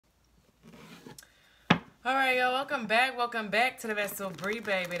All right, y'all. Welcome back. Welcome back to the Vessel Bree,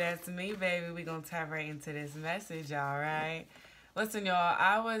 baby. That's me, baby. We gonna tap right into this message, all right? Listen, y'all.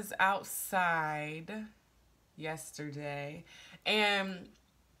 I was outside yesterday, and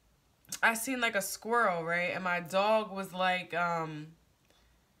I seen like a squirrel, right? And my dog was like,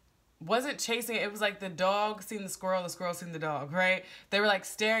 wasn't chasing it. It was like the dog seen the squirrel seen the dog, right? They were like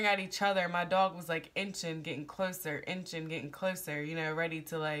staring at each other. My dog was like inching, getting closer, ready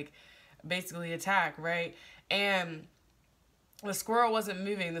to like basically attack, right? And the squirrel wasn't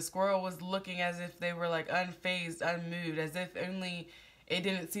moving. The squirrel was looking as if they were like unfazed, unmoved, as if only it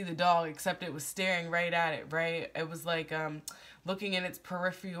didn't see the dog, except it was staring right at it, right? It was like looking in its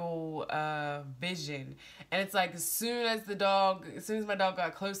peripheral vision. And it's like as soon as my dog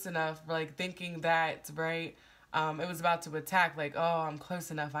got close enough, like thinking that, right, it was about to attack, like, oh, I'm close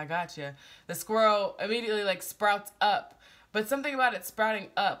enough, I got you. The squirrel immediately like sprouts up. But something about it sprouting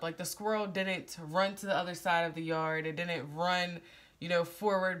up, like the squirrel didn't run to the other side of the yard. It didn't run,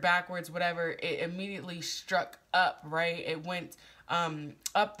 forward, backwards, whatever. It immediately struck up, right? It went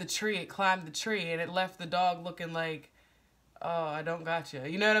up the tree. It climbed the tree, and it left the dog looking like, oh, I don't got you.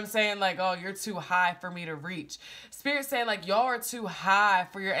 You know what I'm saying? Like, oh, you're too high for me to reach. Spirit saying, like, y'all are too high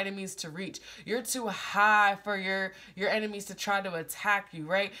for your enemies to reach. You're too high for your enemies to try to attack you,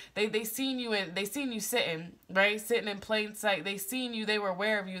 right? They seen you sitting, right? Sitting in plain sight. They seen you. They were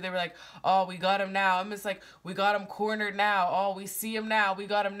aware of you. They were like, oh, we got him now. I'm just like, we got him cornered now. Oh, we see him now. We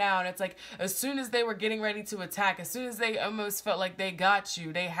got him now. And it's like, as soon as they were getting ready to attack, as soon as they almost felt like they got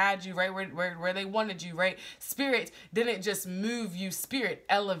you, they had you right where they wanted you, right? Spirit didn't just move you. Spirit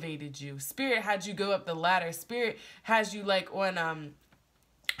elevated you. Spirit had you go up the ladder. Spirit has you like on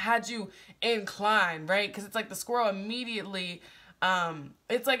had you incline, right? Because it's like the squirrel immediately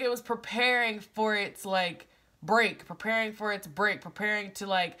it's like it was preparing for its like break, preparing to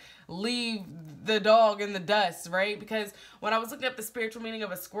like leave the dog in the dust, right? Because when I was looking up the spiritual meaning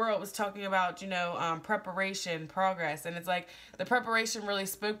of a squirrel, it was talking about, preparation, progress. And it's like the preparation really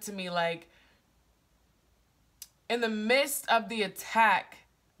spoke to me, like in the midst of the attack,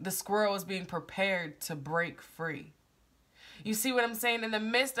 the squirrel was being prepared to break free. You see what I'm saying? In the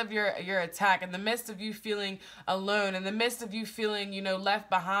midst of your attack, in the midst of you feeling alone, in the midst of you feeling, left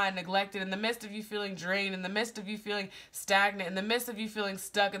behind, neglected, in the midst of you feeling drained, in the midst of you feeling stagnant, in the midst of you feeling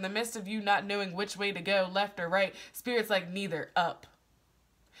stuck, in the midst of you not knowing which way to go, left or right, Spirit's like neither, up.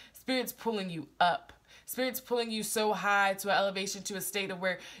 Spirit's pulling you up. Spirit's pulling you so high to an elevation, to a state of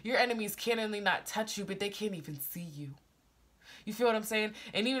where your enemies can't only not touch you, but they can't even see you. You feel what I'm saying?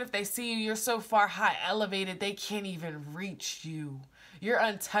 And even if they see you, you're so far high elevated, they can't even reach you. You're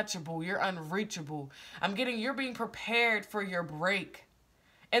untouchable. You're unreachable. You're being prepared for your break.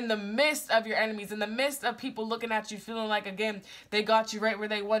 In the midst of your enemies, in the midst of people looking at you, feeling like, again, they got you right where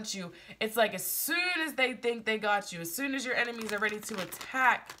they want you. It's like as soon as they think they got you, as soon as your enemies are ready to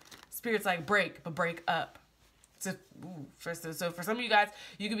attack, Spirit's like break, but break up. So for some of you guys,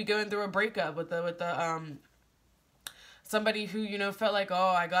 you could be going through a breakup with somebody who, felt like,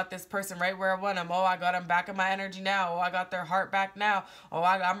 oh, I got this person right where I want them. Oh, I got them back in my energy now. Oh, I got their heart back now. Oh,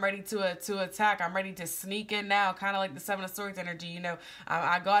 I'm ready to attack. I'm ready to sneak in now. Kind of like the Seven of Swords energy,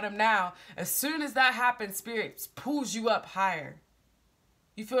 I got them now. As soon as that happens, Spirit pulls you up higher.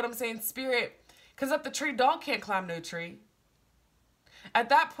 You feel what I'm saying? Spirit, because up the tree, dog can't climb no tree. At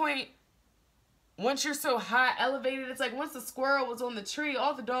that point, once you're so high elevated, it's like once the squirrel was on the tree,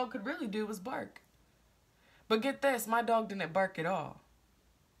 all the dog could really do was bark. But get this, my dog didn't bark at all.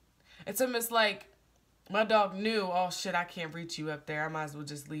 It's almost like my dog knew, oh shit, I can't reach you up there. I might as well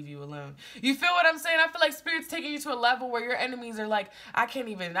just leave you alone. You feel what I'm saying? I feel like Spirit's taking you to a level where your enemies are like, I can't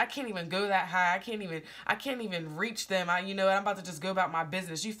even go that high. I can't even reach them. I'm about to just go about my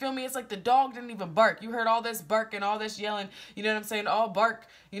business. You feel me? It's like the dog didn't even bark. You heard all this barking, all this yelling, you know what I'm saying? All bark,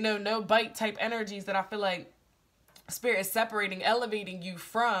 no bite type energies that I feel like Spirit is separating, elevating you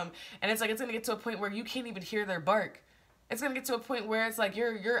from. And it's like, it's going to get to a point where you can't even hear their bark. It's going to get to a point where it's like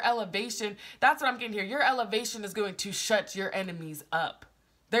your elevation, that's what I'm getting here. Your elevation is going to shut your enemies up.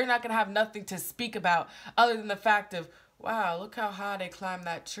 They're not going to have nothing to speak about other than the fact of, wow, look how high they climbed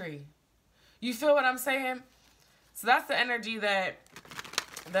that tree. You feel what I'm saying? So that's the energy that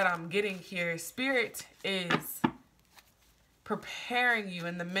I'm getting here. Spirit is preparing you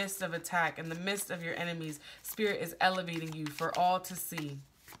in the midst of attack, in the midst of your enemies. Spirit is elevating you for all to see.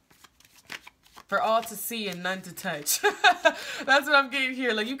 For all to see and none to touch. That's what I'm getting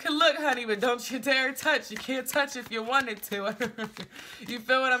here. Like, you can look, honey, but don't you dare touch. You can't touch if you wanted to. You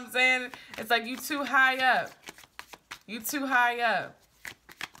feel what I'm saying? It's like you too high up. You too high up.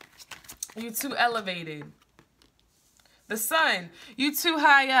 You too elevated. The sun, you too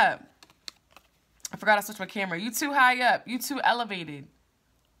high up. I forgot to switch my camera. You too high up. You too elevated.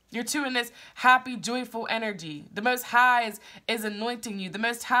 You're too in this happy, joyful energy. The Most High is anointing you. The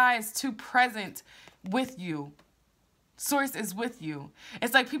Most High is too present with you. Source is with you.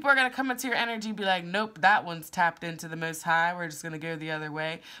 It's like people are going to come into your energy and be like, nope, that one's tapped into the Most High. We're just going to go the other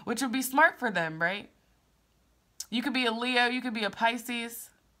way, which would be smart for them, right? You could be a Leo. You could be a Pisces,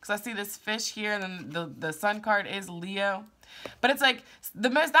 because I see this fish here, and then the sun card is Leo. But it's like,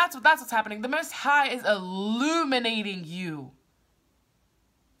 that's what's happening. The Most High is illuminating you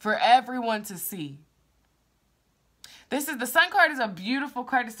for everyone to see. The sun card is a beautiful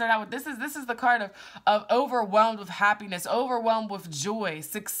card to start out with. This is the card of overwhelmed with happiness, overwhelmed with joy,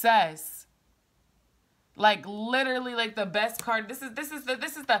 success. Like literally like the best card. This is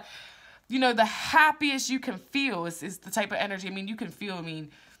the you know, the happiest you can feel is the type of energy. I mean, you can feel, don't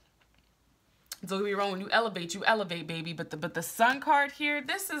get me wrong, when you elevate, baby. But the sun card here,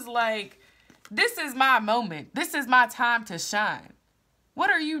 this is my moment. This is my time to shine. What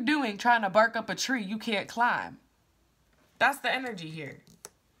are you doing trying to bark up a tree you can't climb? That's the energy here.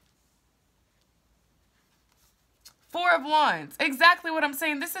 Four of Wands. Exactly what I'm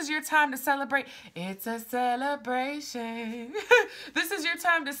saying. This is your time to celebrate. It's a celebration. This is your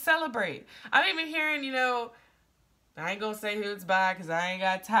time to celebrate. I'm even hearing, you know, I ain't gonna say who it's by because I ain't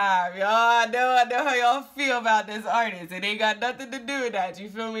got time. Y'all, I know how y'all feel about this artist. It ain't got nothing to do with that. You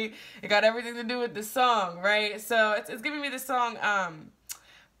feel me? It got everything to do with the song, right? So it's giving me the song,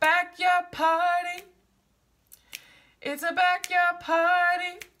 Backyard Party. It's a backyard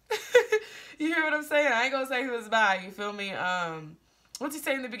party. You hear what I'm saying? I ain't gonna say who it's by. You feel me? What's he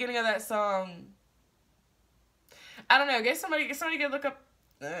say in the beginning of that song? I don't know. Get somebody can look up.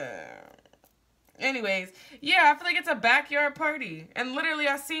 Anyways, yeah, I feel like it's a backyard party. And literally,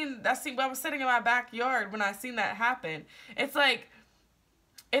 I was sitting in my backyard when I seen that happen. It's like,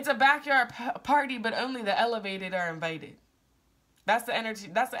 it's a backyard party, but only the elevated are invited. That's the energy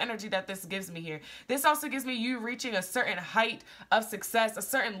that this gives me here. This also gives me you reaching a certain height of success, a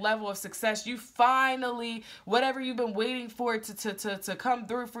certain level of success. You finally, whatever you've been waiting for to come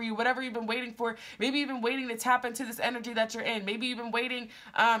through for you, whatever you've been waiting for, maybe you've been waiting to tap into this energy that you're in. Maybe you've been waiting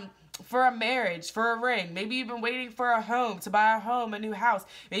for a marriage, for a ring. Maybe you've been waiting for a home, to buy a home, a new house.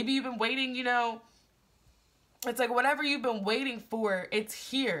 Maybe you've been waiting, you know, it's like whatever you've been waiting for, it's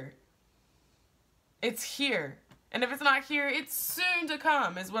here. It's here. And if it's not here, it's soon to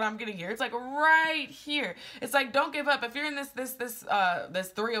come is what I'm getting here. It's like right here. It's like, don't give up. If you're in this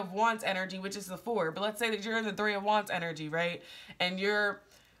Three of Wands energy, which is the 4, but let's say that you're in the Three of Wands energy, right? And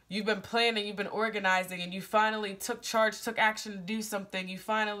you've been planning, you've been organizing, and you finally took charge, took action to do something. You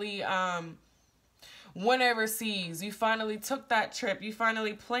finally went overseas. You finally took that trip. You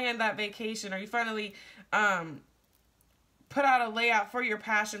finally planned that vacation, or you finally put out a layout for your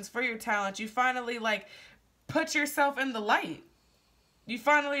passions, for your talents. You finally put yourself in the light. You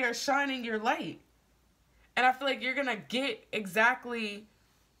finally are shining your light. And I feel like you're going to get exactly,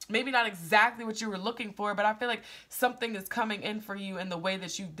 maybe not exactly what you were looking for, but I feel like something is coming in for you in the way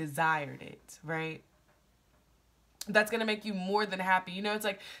that you desired it, right? That's going to make you more than happy. You know, it's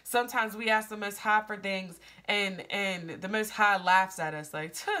like sometimes we ask the Most High for things and the Most High laughs at us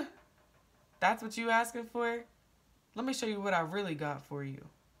like, that's what you asking for? Let me show you what I really got for you.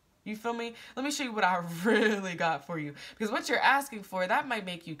 You feel me? Let me show you what I really got for you. Because what you're asking for, that might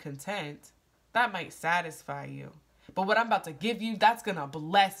make you content. That might satisfy you. But what I'm about to give you, that's going to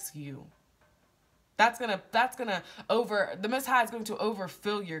bless you. The Most High is going to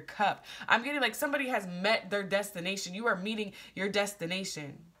overfill your cup. I'm getting like somebody has met their destination. You are meeting your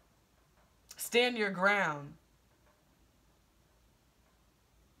destination. Stand your ground.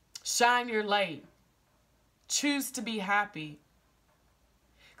 Shine your light. Choose to be happy.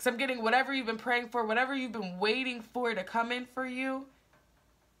 Because I'm getting whatever you've been praying for, whatever you've been waiting for to come in for you,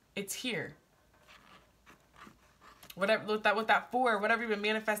 it's here. Whatever with that 4, whatever you've been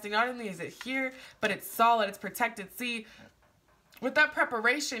manifesting, not only is it here, but it's solid, it's protected. See, with that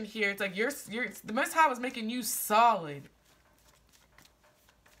preparation here, it's like the Most High was making you solid.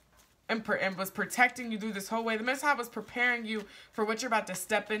 And was protecting you through this whole way. The Most High was preparing you for what you're about to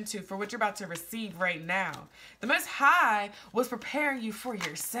step into, for what you're about to receive right now. The Most High was preparing you for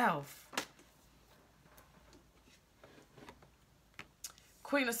yourself.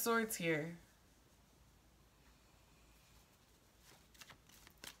 Queen of Swords here.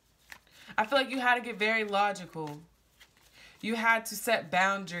 I feel like you had to get very logical. You had to set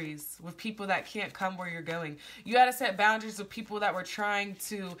boundaries with people that can't come where you're going. You had to set boundaries with people that were trying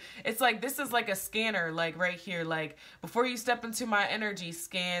to... It's like, this is like a scanner, like right here. Like, before you step into my energy,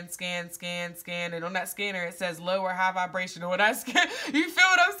 scan, scan, scan, scan. And on that scanner, it says low or high vibration. Or when I scan, you feel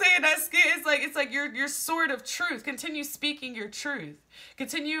what I'm saying? That scan, it's like your sword of truth. Continue speaking your truth.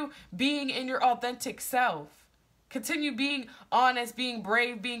 Continue being in your authentic self. Continue being honest, being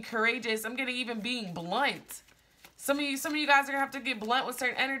brave, being courageous. I'm getting even being blunt. Some of you guys are gonna have to get blunt with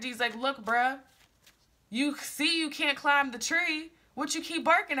certain energies. Like, look, bruh, you see you can't climb the tree. What you keep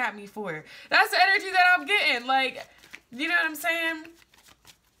barking at me for? That's the energy that I'm getting. Like, you know what I'm saying?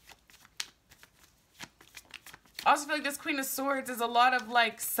 I also feel like this Queen of Swords is a lot of,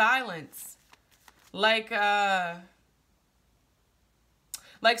 like, silence.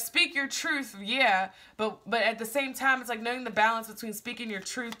 Like speak your truth, yeah, but at the same time, it's like knowing the balance between speaking your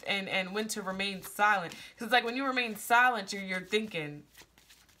truth and when to remain silent. Because it's like when you remain silent, you're thinking.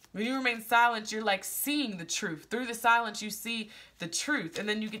 When you remain silent, you're like seeing the truth. Through the silence, you see the truth, and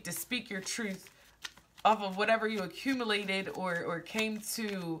then you get to speak your truth off of whatever you accumulated or came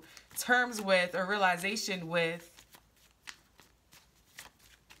to terms with or realization with.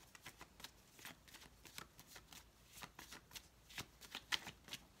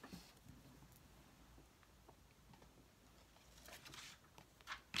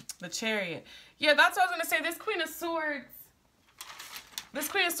 The Chariot. Yeah, that's what I was going to say. This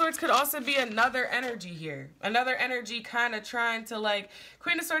Queen of Swords could also be another energy here. Another energy kind of trying to, like...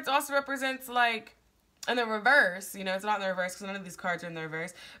 Queen of Swords also represents, like, in the reverse. You know, it's not in the reverse because none of these cards are in the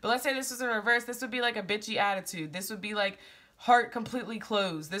reverse. But let's say this was in reverse. This would be, like, a bitchy attitude. This would be, like, heart completely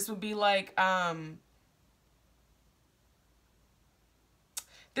closed. This would be, like,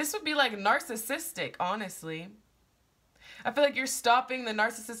 this would be, like, narcissistic, honestly. I feel like you're stopping the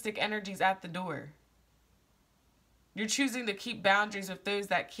narcissistic energies at the door. You're choosing to keep boundaries with those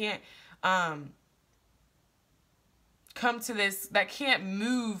that can't come to this, that can't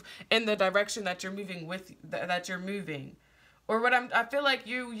move in the direction that you're moving with, that you're moving. Or what I feel like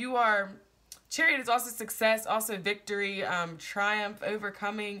you are, Chariot is also success, also victory, triumph,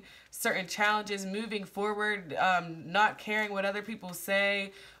 overcoming certain challenges, moving forward, not caring what other people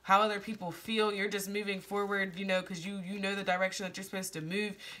say, how other people feel. You're just moving forward, you know, because you know the direction that you're supposed to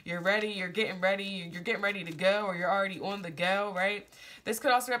move. You're ready. You're getting ready. You're getting ready to go, or you're already on the go, right? This could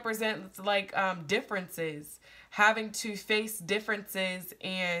also represent, like, differences, having to face differences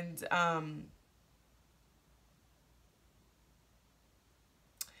and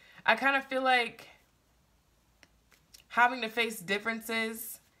I kind of feel like having to face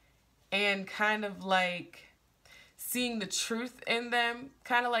differences and kind of like seeing the truth in them,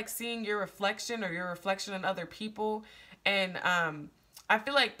 kind of like seeing your reflection or your reflection in other people. And I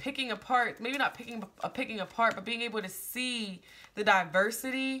feel like picking apart, maybe not picking apart, but being able to see the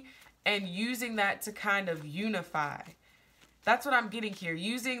diversity and using that to kind of unify. That's what I'm getting here.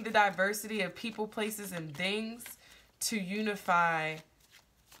 Using the diversity of people, places, and things to unify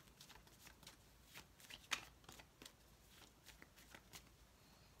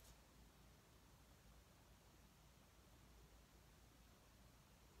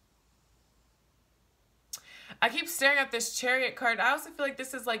I keep staring at this Chariot card. I also feel like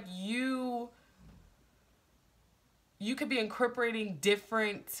this is like you could be incorporating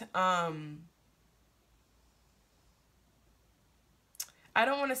different, I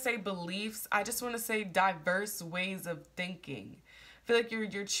don't want to say beliefs. I just want to say diverse ways of thinking. I feel like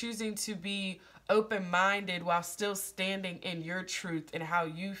you're choosing to be open-minded while still standing in your truth and how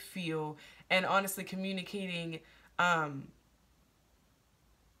you feel, and honestly communicating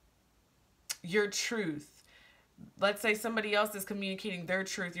your truth. Let's say somebody else is communicating their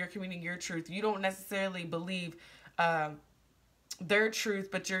truth. You're communicating your truth. You don't necessarily believe their truth,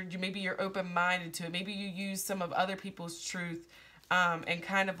 but maybe you're open-minded to it. Maybe you use some of other people's truth and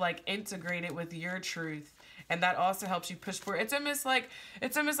kind of like integrate it with your truth, and that also helps you push forward. It's almost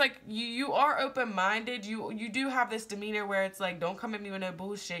like you are open-minded. You do have this demeanor where it's like, don't come at me with no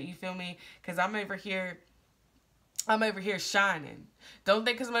bullshit. You feel me? Because I'm over here shining. Don't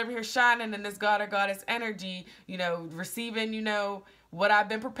think because I'm over here shining in this god or goddess energy, you know, receiving, you know, what I've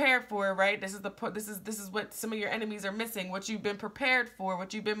been prepared for, right? This is what some of your enemies are missing, what you've been prepared for,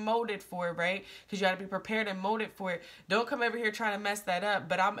 what you've been molded for, right? Because you got to be prepared and molded for it. Don't come over here trying to mess that up,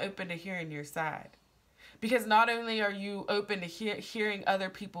 but I'm open to hearing your side. Because not only are you open to hearing other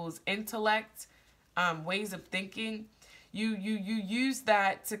people's intellect, ways of thinking, you use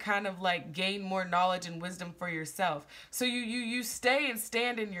that to kind of like gain more knowledge and wisdom for yourself. So you stay and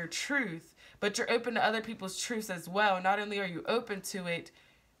stand in your truth, but you're open to other people's truths as well. Not only are you open to it,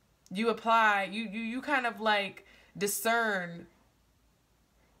 you apply, you kind of like discern.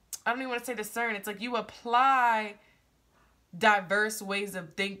 I don't even want to say discern. It's like you apply diverse ways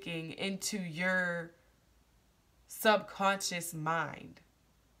of thinking into your subconscious mind,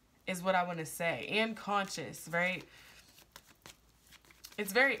 is what I want to say. And conscious, right?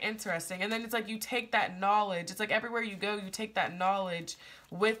 It's very interesting. And then it's like you take that knowledge. It's like everywhere you go, you take that knowledge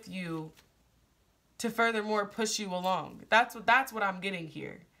with you to furthermore push you along. That's what I'm getting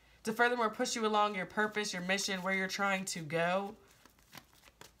here. To furthermore push you along your purpose, your mission, where you're trying to go.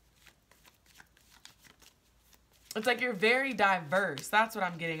 It's like you're very diverse. That's what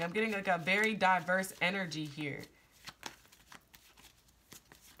I'm getting. I'm getting like a very diverse energy here.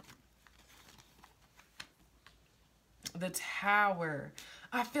 The Tower.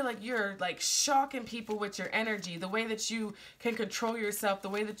 I feel like you're like shocking people with your energy, the way that you can control yourself, the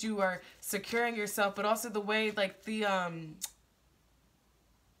way that you are securing yourself, but also the way like the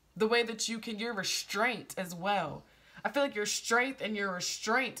way that your restraint as well. I feel like your strength and your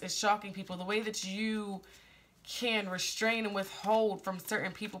restraint is shocking people, the way that you can restrain and withhold from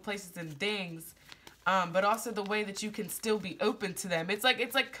certain people, places, and things. But also the way that you can still be open to them. It's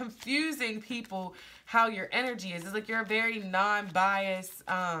like confusing people how your energy is. It's like you're a very non-biased,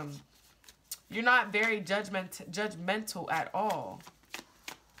 you're not very judgmental at all.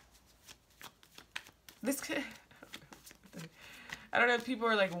 This could, I don't know if people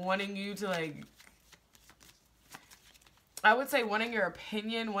are like wanting you to like, I would say wanting your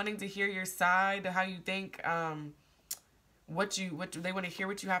opinion, wanting to hear your side, how you think, what they want to hear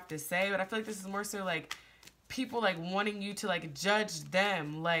what you have to say. But I feel like this is more so like people like wanting you to like judge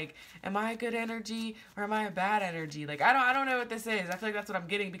them, like, am I a good energy or am I a bad energy? Like, I don't know what this is. I feel like that's what I'm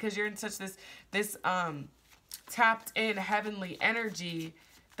getting, because you're in such this tapped in heavenly energy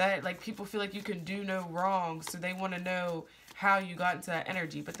that like people feel like you can do no wrong, so they want to know how you got into that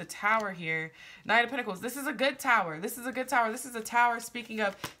energy. But the Tower here, Knight of Pentacles, this is a good tower. This is a good tower. This is a tower speaking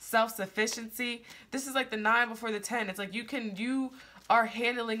of self-sufficiency. This is like the 9 before the 10. It's like you are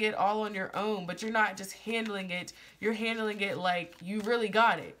handling it all on your own, but you're not just handling it. You're handling it like you really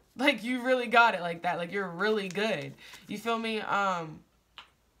got it. Like you really got it like that. Like you're really good. You feel me?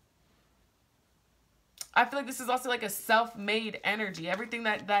 I feel like this is also like a self-made energy. Everything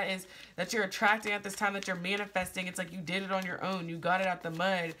that you're attracting at this time, that you're manifesting, it's like you did it on your own. You got it out the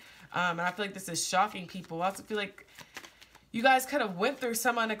mud. And I feel like this is shocking people. I also feel like you guys could have went through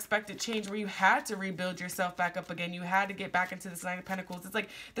some unexpected change where you had to rebuild yourself back up again. You had to get back into this Knight of Pentacles. It's like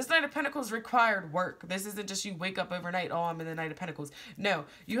this Knight of Pentacles required work. This isn't just you wake up overnight, oh, I'm in the Knight of Pentacles. No,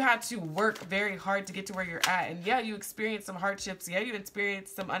 you had to work very hard to get to where you're at. And yeah, you experienced some hardships. Yeah, you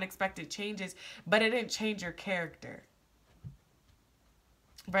experienced some unexpected changes, but it didn't change your character.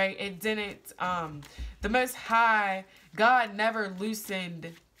 Right? It didn't. The Most High, God never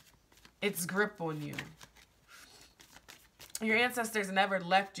loosened its grip on you. Your ancestors never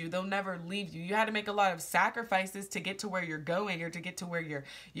left you. They'll never leave you. You had to make a lot of sacrifices to get to where you're going, or to get to where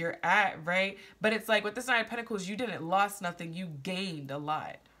you're at, right? But it's like with this Knight of Pentacles, you didn't lost nothing. You gained a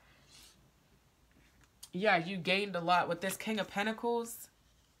lot. Yeah, you gained a lot. With this King of Pentacles,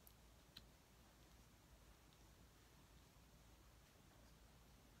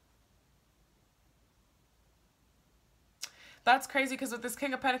 that's crazy, because with this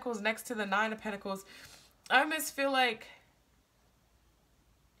King of Pentacles next to the 9 of Pentacles, I almost feel like,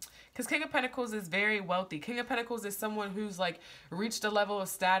 because King of Pentacles is very wealthy. King of Pentacles is someone who's like reached a level of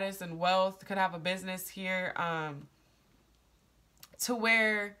status and wealth, could have a business here, to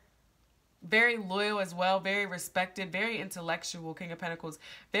where very loyal as well, very respected, very intellectual. King of Pentacles,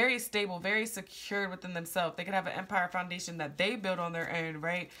 very stable, very secured within themselves. They could have an empire foundation that they build on their own,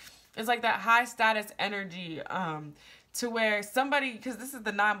 right? It's like that high status energy, to where somebody, because this is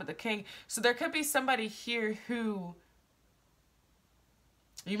the 9 with the King, so there could be somebody here who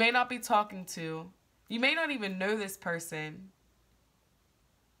you may not be talking to. You may not even know this person.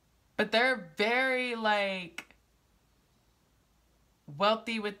 But they're very, like,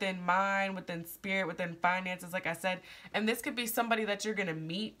 wealthy within mind, within spirit, within finances, like I said. And this could be somebody that you're going to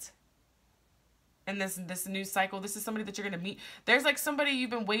meet in this new cycle. This is somebody that you're going to meet. There's, like, somebody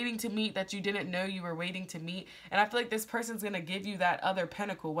you've been waiting to meet that you didn't know you were waiting to meet. And I feel like this person's going to give you that other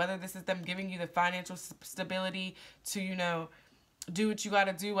pentacle. Whether this is them giving you the financial stability to, you know, do what you got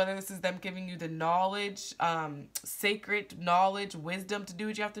to do, whether this is them giving you the knowledge, sacred knowledge, wisdom to do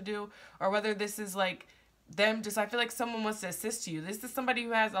what you have to do, or whether this is like them just, I feel like someone wants to assist you. This is somebody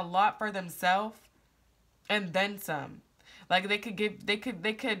who has a lot for themselves and then some. Like they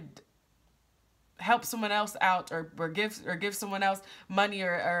could help someone else out, or give someone else money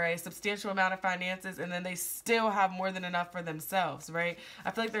or a substantial amount of finances, and then they still have more than enough for themselves, right?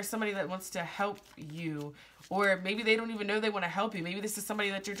 I feel like there's somebody that wants to help you, or maybe they don't even know they want to help you. Maybe this is somebody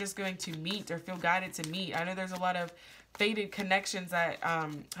that you're just going to meet or feel guided to meet. I know there's a lot of fated connections that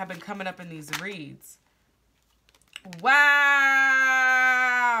have been coming up in these reads. Wow.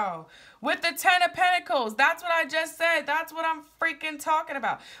 With the Ten of Pentacles, that's what I just said. That's what I'm freaking talking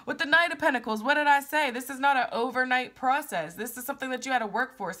about. With the Knight of Pentacles, what did I say? This is not an overnight process. This is something that you had to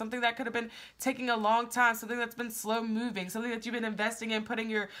work for, something that could have been taking a long time, something that's been slow moving, something that you've been investing in, putting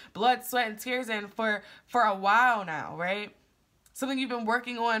your blood, sweat, and tears in for a while now, right? Something you've been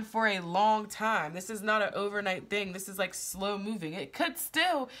working on for a long time. This is not an overnight thing. This is like slow moving. It could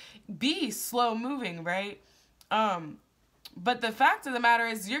still be slow moving, right? But the fact of the matter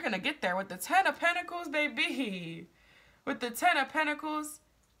is you're going to get there with the Ten of Pentacles, baby. With the Ten of Pentacles,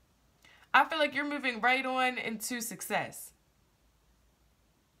 I feel like you're moving right on into success.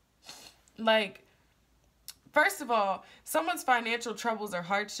 Like, first of all, someone's financial troubles or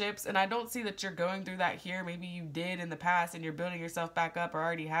hardships, and I don't see that you're going through that here. Maybe you did in the past and you're building yourself back up or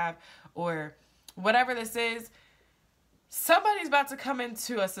already have, or whatever this is. Somebody's about to come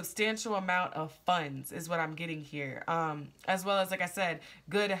into a substantial amount of funds is what I'm getting here. As well as, like I said,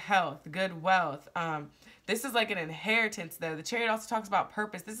 good health, good wealth. This is like an inheritance, though. The Chariot also talks about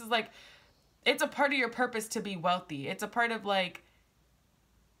purpose. This is like, it's a part of your purpose to be wealthy. It's a part of like,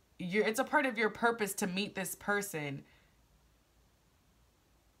 it's a part of your purpose to meet this person.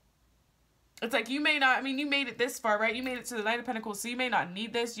 It's like you may not, I mean, you made it this far, right? You made it to the Knight of Pentacles, so you may not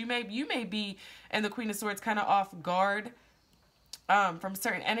need this. You may be in the Queen of Swords kind of off guard from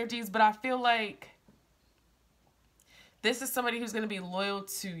certain energies, but I feel like this is somebody who's going to be loyal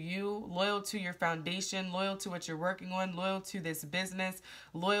to you, loyal to your foundation, loyal to what you're working on, loyal to this business,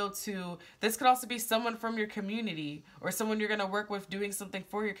 loyal to, this could also be someone from your community or someone you're going to work with doing something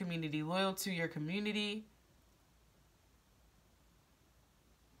for your community, loyal to your community.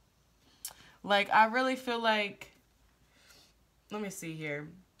 Like, I really feel like, let me see here.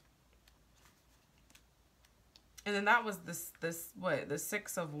 And then that was what, the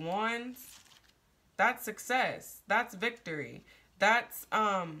Six of Wands? That's success. That's victory. That's,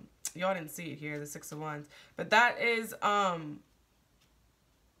 y'all didn't see it here, the Six of Wands. But that is,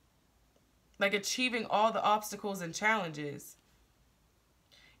 like achieving all the obstacles and challenges.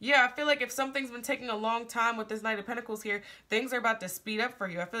 Yeah, I feel like if something's been taking a long time with this Knight of Pentacles here, things are about to speed up for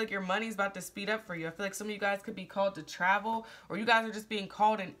you. I feel like your money's about to speed up for you. I feel like some of you guys could be called to travel, or you guys are just being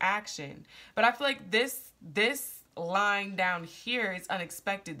called in action. But I feel like this line down here is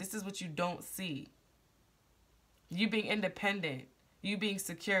unexpected. This is what you don't see. You being independent, you being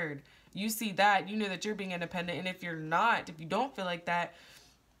secured. You see that, you know that you're being independent. And if you're not, if you don't feel like that,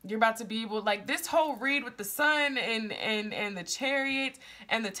 you're about to be able, like this whole read with the Sun and the Chariot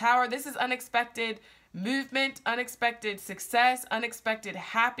and the Tower, this is unexpected movement, unexpected success, unexpected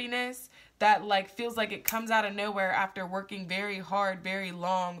happiness that like feels like it comes out of nowhere after working very hard, very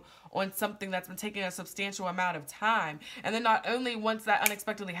long on something that's been taking a substantial amount of time. And then not only once that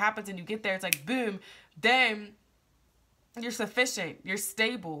unexpectedly happens and you get there, it's like boom, then you're sufficient, you're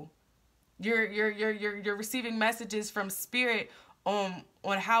stable, you're receiving messages from Spirit on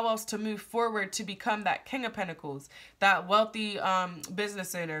how else to move forward to become that King of Pentacles, that wealthy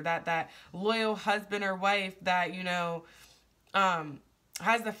business owner, that loyal husband or wife that, you know,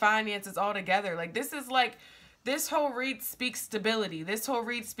 has the finances all together. Like this is like, this whole read speaks stability. This whole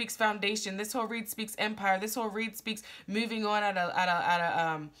read speaks foundation. This whole read speaks empire. This whole read speaks moving on at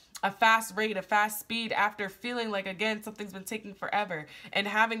a fast rate, a fast speed after feeling like, again, something's been taking forever and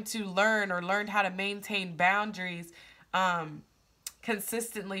having to learned how to maintain boundaries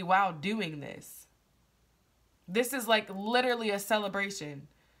consistently while doing this. This is like literally a celebration.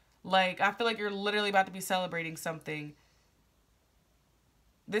 Like, I feel like you're literally about to be celebrating something.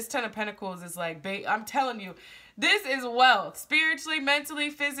 This Ten of Pentacles is like, I'm telling you, this is wealth. Spiritually, mentally,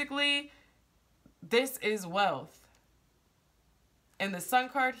 physically, this is wealth. And the Sun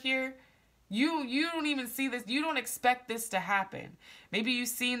card here, you don't even see this. You don't expect this to happen. Maybe you've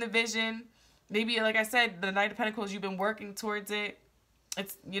seen the vision. Maybe, like I said, the Knight of Pentacles, you've been working towards it.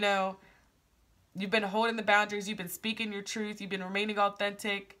 It's, you know, you've been holding the boundaries. You've been speaking your truth. You've been remaining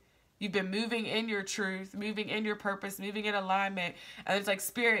authentic. You've been moving in your truth, moving in your purpose, moving in alignment. And it's like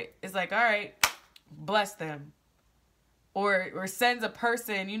Spirit is like, all right, bless them. Or sends a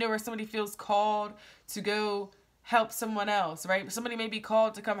person, you know, where somebody feels called to go help someone else, right? Somebody may be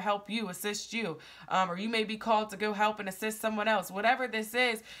called to come help you, assist you. Or you may be called to go help and assist someone else. Whatever this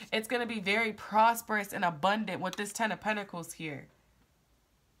is, it's going to be very prosperous and abundant with this Ten of Pentacles here.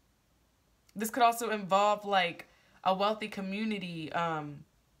 This could also involve like a wealthy community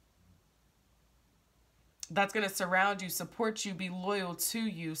that's going to surround you, support you, be loyal to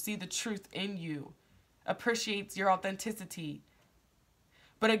you, see the truth in you, appreciates your authenticity.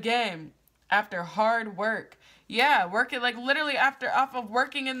 But again, After hard work. Yeah, working like literally off of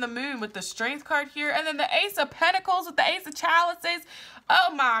working in the moon with the strength card here. And then the Ace of Pentacles with the Ace of Chalices.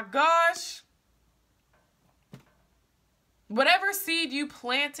 Oh my gosh. Whatever seed you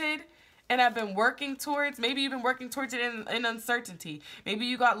planted and have been working towards, maybe you've been working towards it in uncertainty. Maybe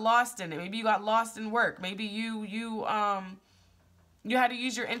you got lost in it. Maybe you got lost in work. Maybe you had to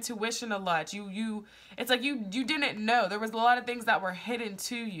use your intuition a lot. It's like you didn't know. There was a lot of things that were hidden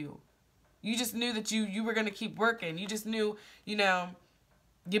to you. You just knew that you were going to keep working. You just knew, you know,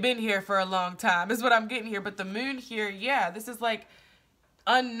 you've been here for a long time is what I'm getting here. But the moon here, yeah, this is like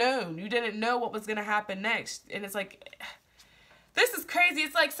unknown. You didn't know what was going to happen next. And it's like, this is crazy.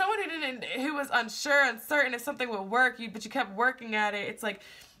 It's like someone who was unsure, uncertain if something would work, but you kept working at it. It's like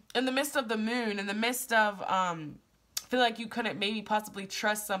in the midst of the moon, in the midst of, feel like you couldn't maybe possibly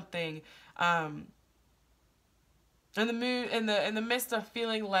trust something, in the moon, in the midst of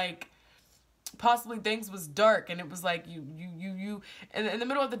feeling like possibly things was dark, and it was like you in the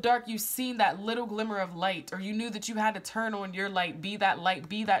middle of the dark, you seen that little glimmer of light, or you knew that you had to turn on your light, be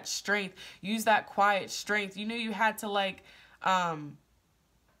that strength, use that quiet strength. You knew you had to like,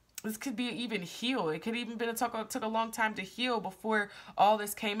 this could be even heal. It could even took a long time to heal before all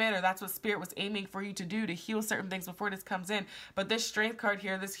this came in, or that's what Spirit was aiming for you to do, to heal certain things before this comes in. But this strength card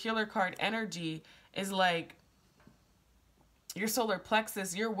here, this healer card energy is like, your solar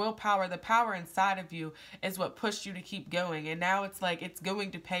plexus, your willpower, the power inside of you is what pushed you to keep going. And now it's like, it's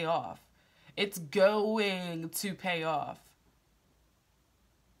going to pay off. It's going to pay off.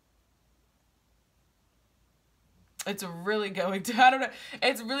 It's really going to, I don't know,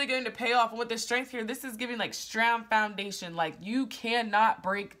 it's really going to pay off. And with the strength here, this is giving like strong foundation. Like you cannot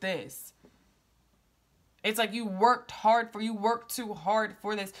break this. It's like you worked too hard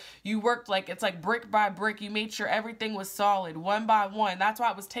for this. You worked like, it's like brick by brick. You made sure everything was solid one by one. That's why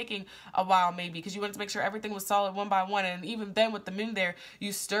it was taking a while maybe, because you wanted to make sure everything was solid one by one. And even then with the moon there,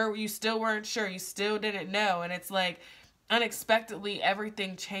 you still weren't sure. You still didn't know. And it's like unexpectedly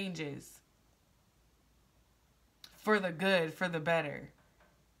everything changes for the good, for the better.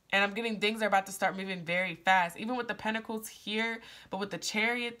 And I'm getting things are about to start moving very fast. Even with the Pentacles here, but with the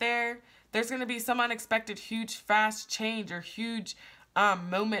Chariot there, there's going to be some unexpected, huge, fast change or huge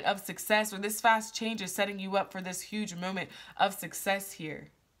moment of success. Or this fast change is setting you up for this huge moment of success here.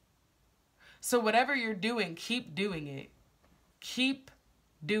 So whatever you're doing, keep doing it. Keep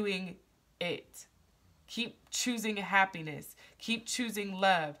doing it. Keep choosing happiness. Keep choosing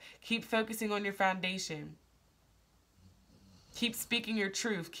love. Keep focusing on your foundation. Keep speaking your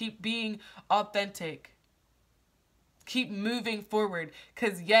truth. Keep being authentic. Keep moving forward,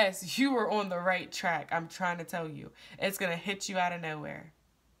 because yes, you are on the right track. I'm trying to tell you. It's going to hit you out of nowhere.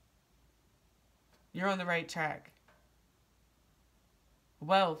 You're on the right track.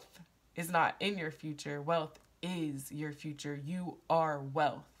 Wealth is not in your future. Wealth is your future. You are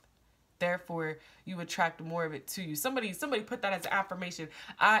wealth. Therefore, you attract more of it to you. Somebody put that as an affirmation.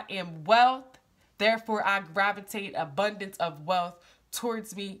 I am wealth. Therefore, I gravitate abundance of wealth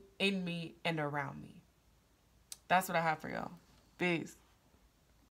towards me, in me, and around me. That's what I have for y'all. Peace.